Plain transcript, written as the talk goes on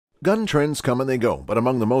Gun trends come and they go, but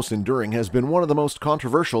among the most enduring has been one of the most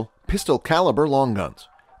controversial, pistol caliber long guns.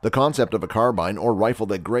 The concept of a carbine or rifle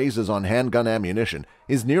that grazes on handgun ammunition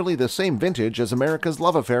is nearly the same vintage as America's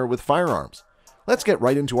love affair with firearms. Let's get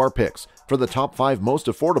right into our picks for the top 5 most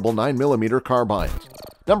affordable 9mm carbines.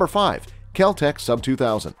 Number 5. Kel-Tec Sub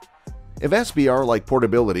 2000. If SBR like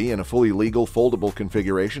portability and a fully legal foldable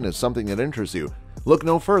configuration is something that interests you, look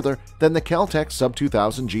no further than the Kel-Tec Sub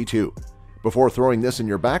 2000 G2. Before throwing this in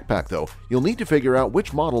your backpack though, you'll need to figure out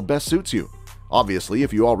which model best suits you. Obviously,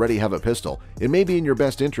 if you already have a pistol, it may be in your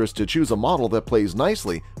best interest to choose a model that plays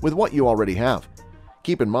nicely with what you already have.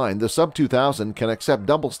 Keep in mind, the Sub 2000 can accept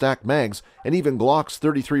double-stacked mags and even Glocks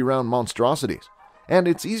 33-round monstrosities. And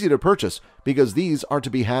it's easy to purchase because these are to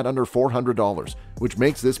be had under $400, which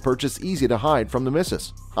makes this purchase easy to hide from the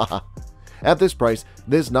missus. Haha. At this price,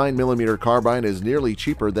 this 9mm carbine is nearly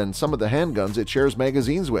cheaper than some of the handguns it shares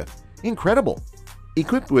magazines with. Incredible!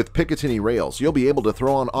 Equipped with Picatinny rails, you'll be able to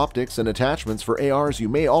throw on optics and attachments for ARs you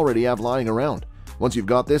may already have lying around. Once you've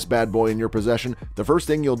got this bad boy in your possession, the first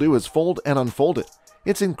thing you'll do is fold and unfold it.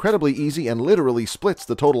 It's incredibly easy and literally splits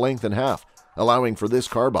the total length in half, allowing for this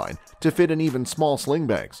carbine to fit in even small sling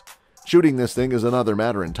bags. Shooting this thing is another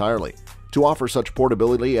matter entirely. To offer such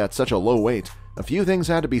portability at such a low weight, a few things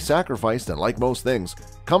had to be sacrificed, and like most things,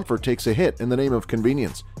 comfort takes a hit in the name of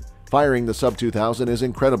convenience. Firing the Sub 2000 is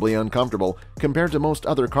incredibly uncomfortable compared to most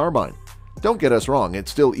other carbine. Don't get us wrong, it's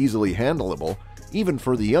still easily handleable, even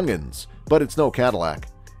for the youngins, but it's no Cadillac.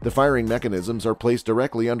 The firing mechanisms are placed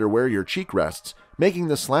directly under where your cheek rests, making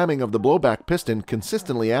the slamming of the blowback piston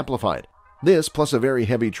consistently amplified. This, plus a very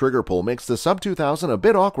heavy trigger pull, makes the Sub 2000 a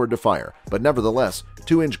bit awkward to fire, but nevertheless,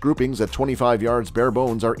 2-inch groupings at 25 yards bare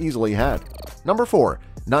bones are easily had. Number 4.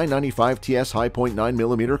 995 TS Hi-Point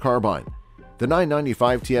 9mm Carbine. The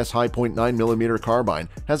 995 TS Hi-Point 9mm carbine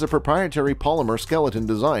has a proprietary polymer skeleton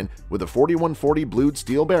design with a 4140 blued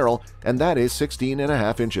steel barrel, and that is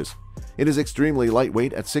 16.5 inches. It is extremely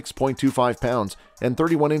lightweight at 6.25 pounds and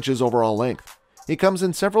 31 inches overall length. It comes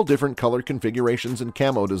in several different color configurations and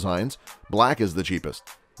camo designs. Black is the cheapest.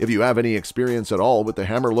 If you have any experience at all with the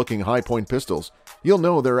hammer-looking Hi-Point pistols, you'll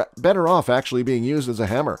know they're better off actually being used as a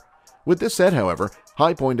hammer. With this said, however,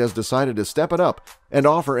 Hi-Point has decided to step it up and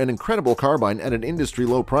offer an incredible carbine at an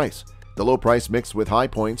industry-low price. The low price mixed with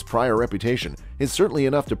Hi-Point's prior reputation is certainly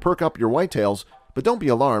enough to perk up your whitetails, but don't be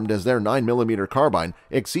alarmed as their 9mm carbine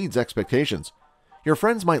exceeds expectations. Your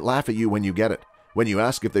friends might laugh at you when you get it. When you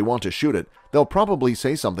ask if they want to shoot it, they'll probably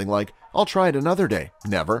say something like, "I'll try it another day."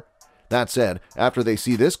 Never. That said, after they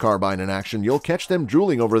see this carbine in action, you'll catch them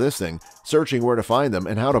drooling over this thing, searching where to find them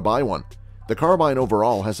and how to buy one. The carbine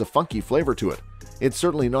overall has a funky flavor to it. It's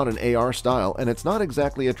certainly not an AR style, and it's not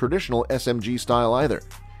exactly a traditional SMG style either.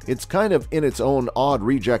 It's kind of in its own odd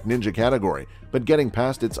reject ninja category, but getting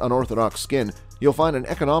past its unorthodox skin, you'll find an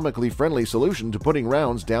economically friendly solution to putting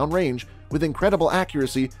rounds downrange with incredible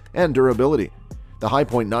accuracy and durability. The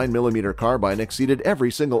Hi-Point 9mm carbine exceeded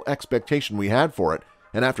every single expectation we had for it,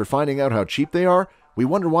 and after finding out how cheap they are, we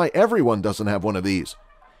wonder why everyone doesn't have one of these.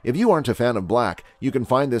 If you aren't a fan of black, you can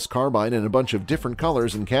find this carbine in a bunch of different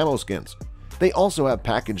colors and camo skins. They also have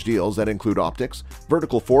package deals that include optics,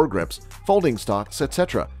 vertical foregrips, folding stocks,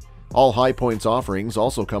 etc. All Hi-Point's offerings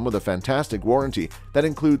also come with a fantastic warranty that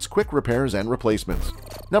includes quick repairs and replacements.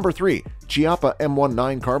 Number 3. Chiappa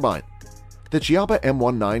M19 Carbine. The Chiappa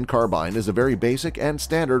M19 carbine is a very basic and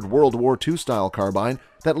standard World War II style carbine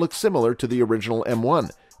that looks similar to the original M1,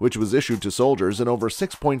 which was issued to soldiers in over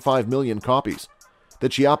 6.5 million copies. The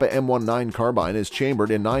Chiappa M19 carbine is chambered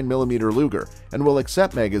in 9mm Luger and will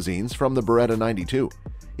accept magazines from the Beretta 92.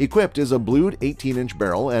 Equipped is a blued 18-inch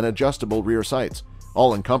barrel and adjustable rear sights,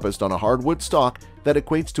 all encompassed on a hardwood stock that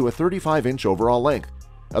equates to a 35-inch overall length.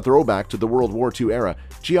 A throwback to the World War II era,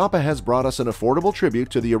 Chiappa has brought us an affordable tribute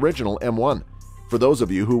to the original M1. For those of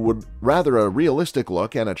you who would rather a realistic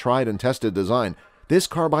look and a tried and tested design, this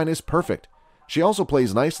carbine is perfect. She also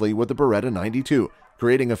plays nicely with the Beretta 92,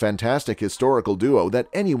 creating a fantastic historical duo that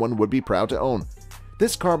anyone would be proud to own.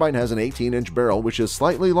 This carbine has an 18-inch barrel which is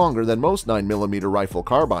slightly longer than most 9mm rifle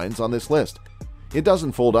carbines on this list. It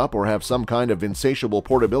doesn't fold up or have some kind of insatiable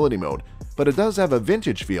portability mode, but it does have a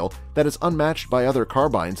vintage feel that is unmatched by other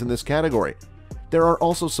carbines in this category. There are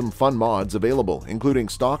also some fun mods available, including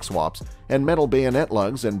stock swaps and metal bayonet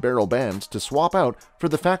lugs and barrel bands to swap out for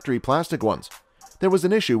the factory plastic ones. There was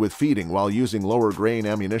an issue with feeding while using lower grain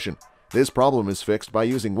ammunition. This problem is fixed by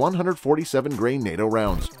using 147 grain NATO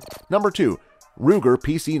rounds. Number 2. Ruger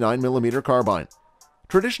PC 9mm Carbine.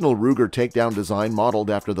 Traditional Ruger takedown design modeled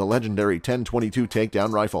after the legendary 1022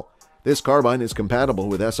 takedown rifle. This carbine is compatible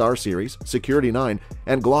with SR series, Security 9,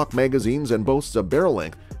 and Glock magazines and boasts a barrel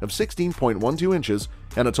length of 16.12 inches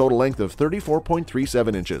and a total length of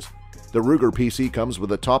 34.37 inches. The Ruger PC comes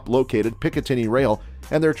with a top-located Picatinny rail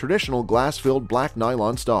and their traditional glass-filled black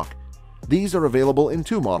nylon stock. These are available in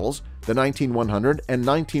two models, the 19100 and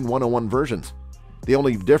 19101 versions. The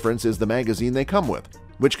only difference is the magazine they come with,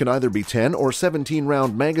 which can either be 10 or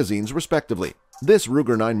 17-round magazines respectively. This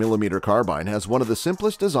Ruger 9mm carbine has one of the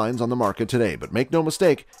simplest designs on the market today, but make no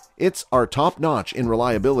mistake, it's our top-notch in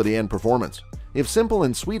reliability and performance. If simple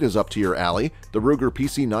and sweet is up to your alley, the Ruger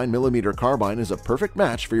PC 9mm carbine is a perfect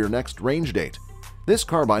match for your next range date. This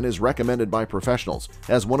carbine is recommended by professionals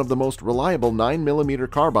as one of the most reliable 9mm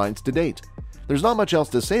carbines to date. There's not much else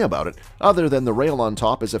to say about it other than the rail on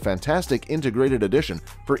top is a fantastic integrated addition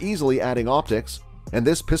for easily adding optics, and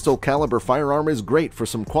this pistol caliber firearm is great for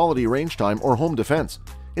some quality range time or home defense.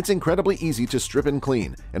 It's incredibly easy to strip and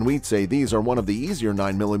clean, and we'd say these are one of the easier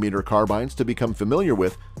 9mm carbines to become familiar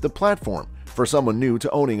with the platform for someone new to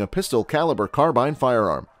owning a pistol caliber carbine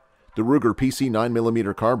firearm. The Ruger PC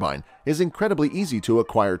 9mm carbine is incredibly easy to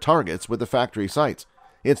acquire targets with the factory sights.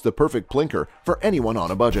 It's the perfect plinker for anyone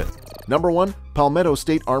on a budget. Number 1. Palmetto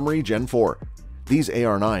State Armory Gen 4. These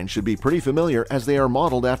AR-9 should be pretty familiar as they are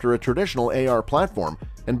modeled after a traditional AR platform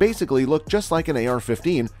and basically look just like an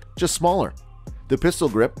AR-15, just smaller. The pistol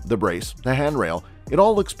grip, the brace, the handrail, it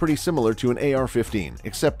all looks pretty similar to an AR-15,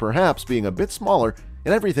 except perhaps being a bit smaller,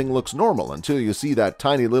 and everything looks normal until you see that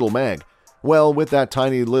tiny little mag. Well, with that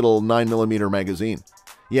tiny little 9mm magazine.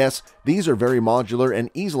 Yes, these are very modular and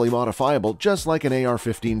easily modifiable just like an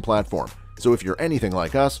AR-15 platform, so if you're anything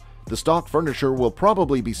like us, the stock furniture will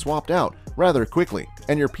probably be swapped out rather quickly,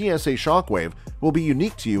 and your PSA shockwave will be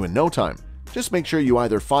unique to you in no time. Just make sure you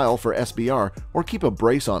either file for SBR or keep a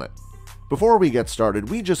brace on it. Before we get started,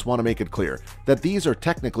 we just want to make it clear that these are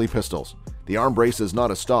technically pistols. The arm brace is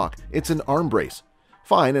not a stock, it's an arm brace.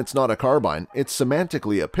 Fine, it's not a carbine, it's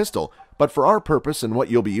semantically a pistol, but for our purpose and what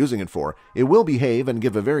you'll be using it for, it will behave and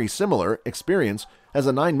give a very similar experience as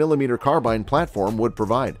a 9mm carbine platform would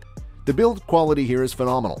provide. The build quality here is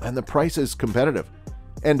phenomenal, and the price is competitive.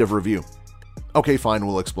 End of review. Okay, fine,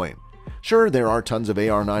 we'll explain. Sure, there are tons of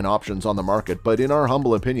AR-9 options on the market, but in our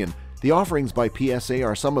humble opinion, the offerings by PSA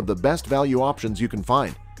are some of the best value options you can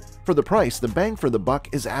find. For the price, the bang for the buck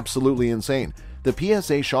is absolutely insane. The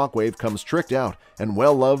PSA shockwave comes tricked out and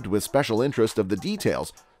well loved with special interest of the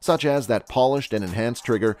details, such as that polished and enhanced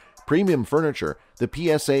trigger, premium furniture, the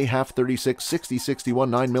PSA half 36 6061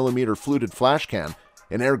 9mm fluted flash can,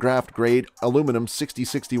 an aircraft grade aluminum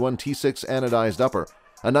 6061 T6 anodized upper,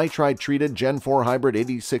 a nitride-treated Gen 4 hybrid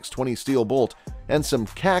 8620 steel bolt, and some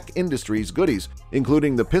CAC Industries goodies,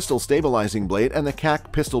 including the pistol stabilizing blade and the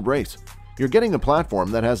CAC pistol brace. You're getting a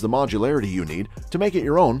platform that has the modularity you need to make it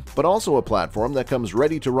your own, but also a platform that comes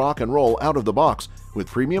ready to rock and roll out of the box with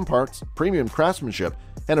premium parts, premium craftsmanship,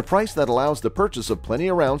 and a price that allows the purchase of plenty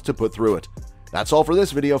of rounds to put through it. That's all for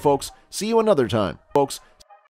this video, folks. See you another time. Folks,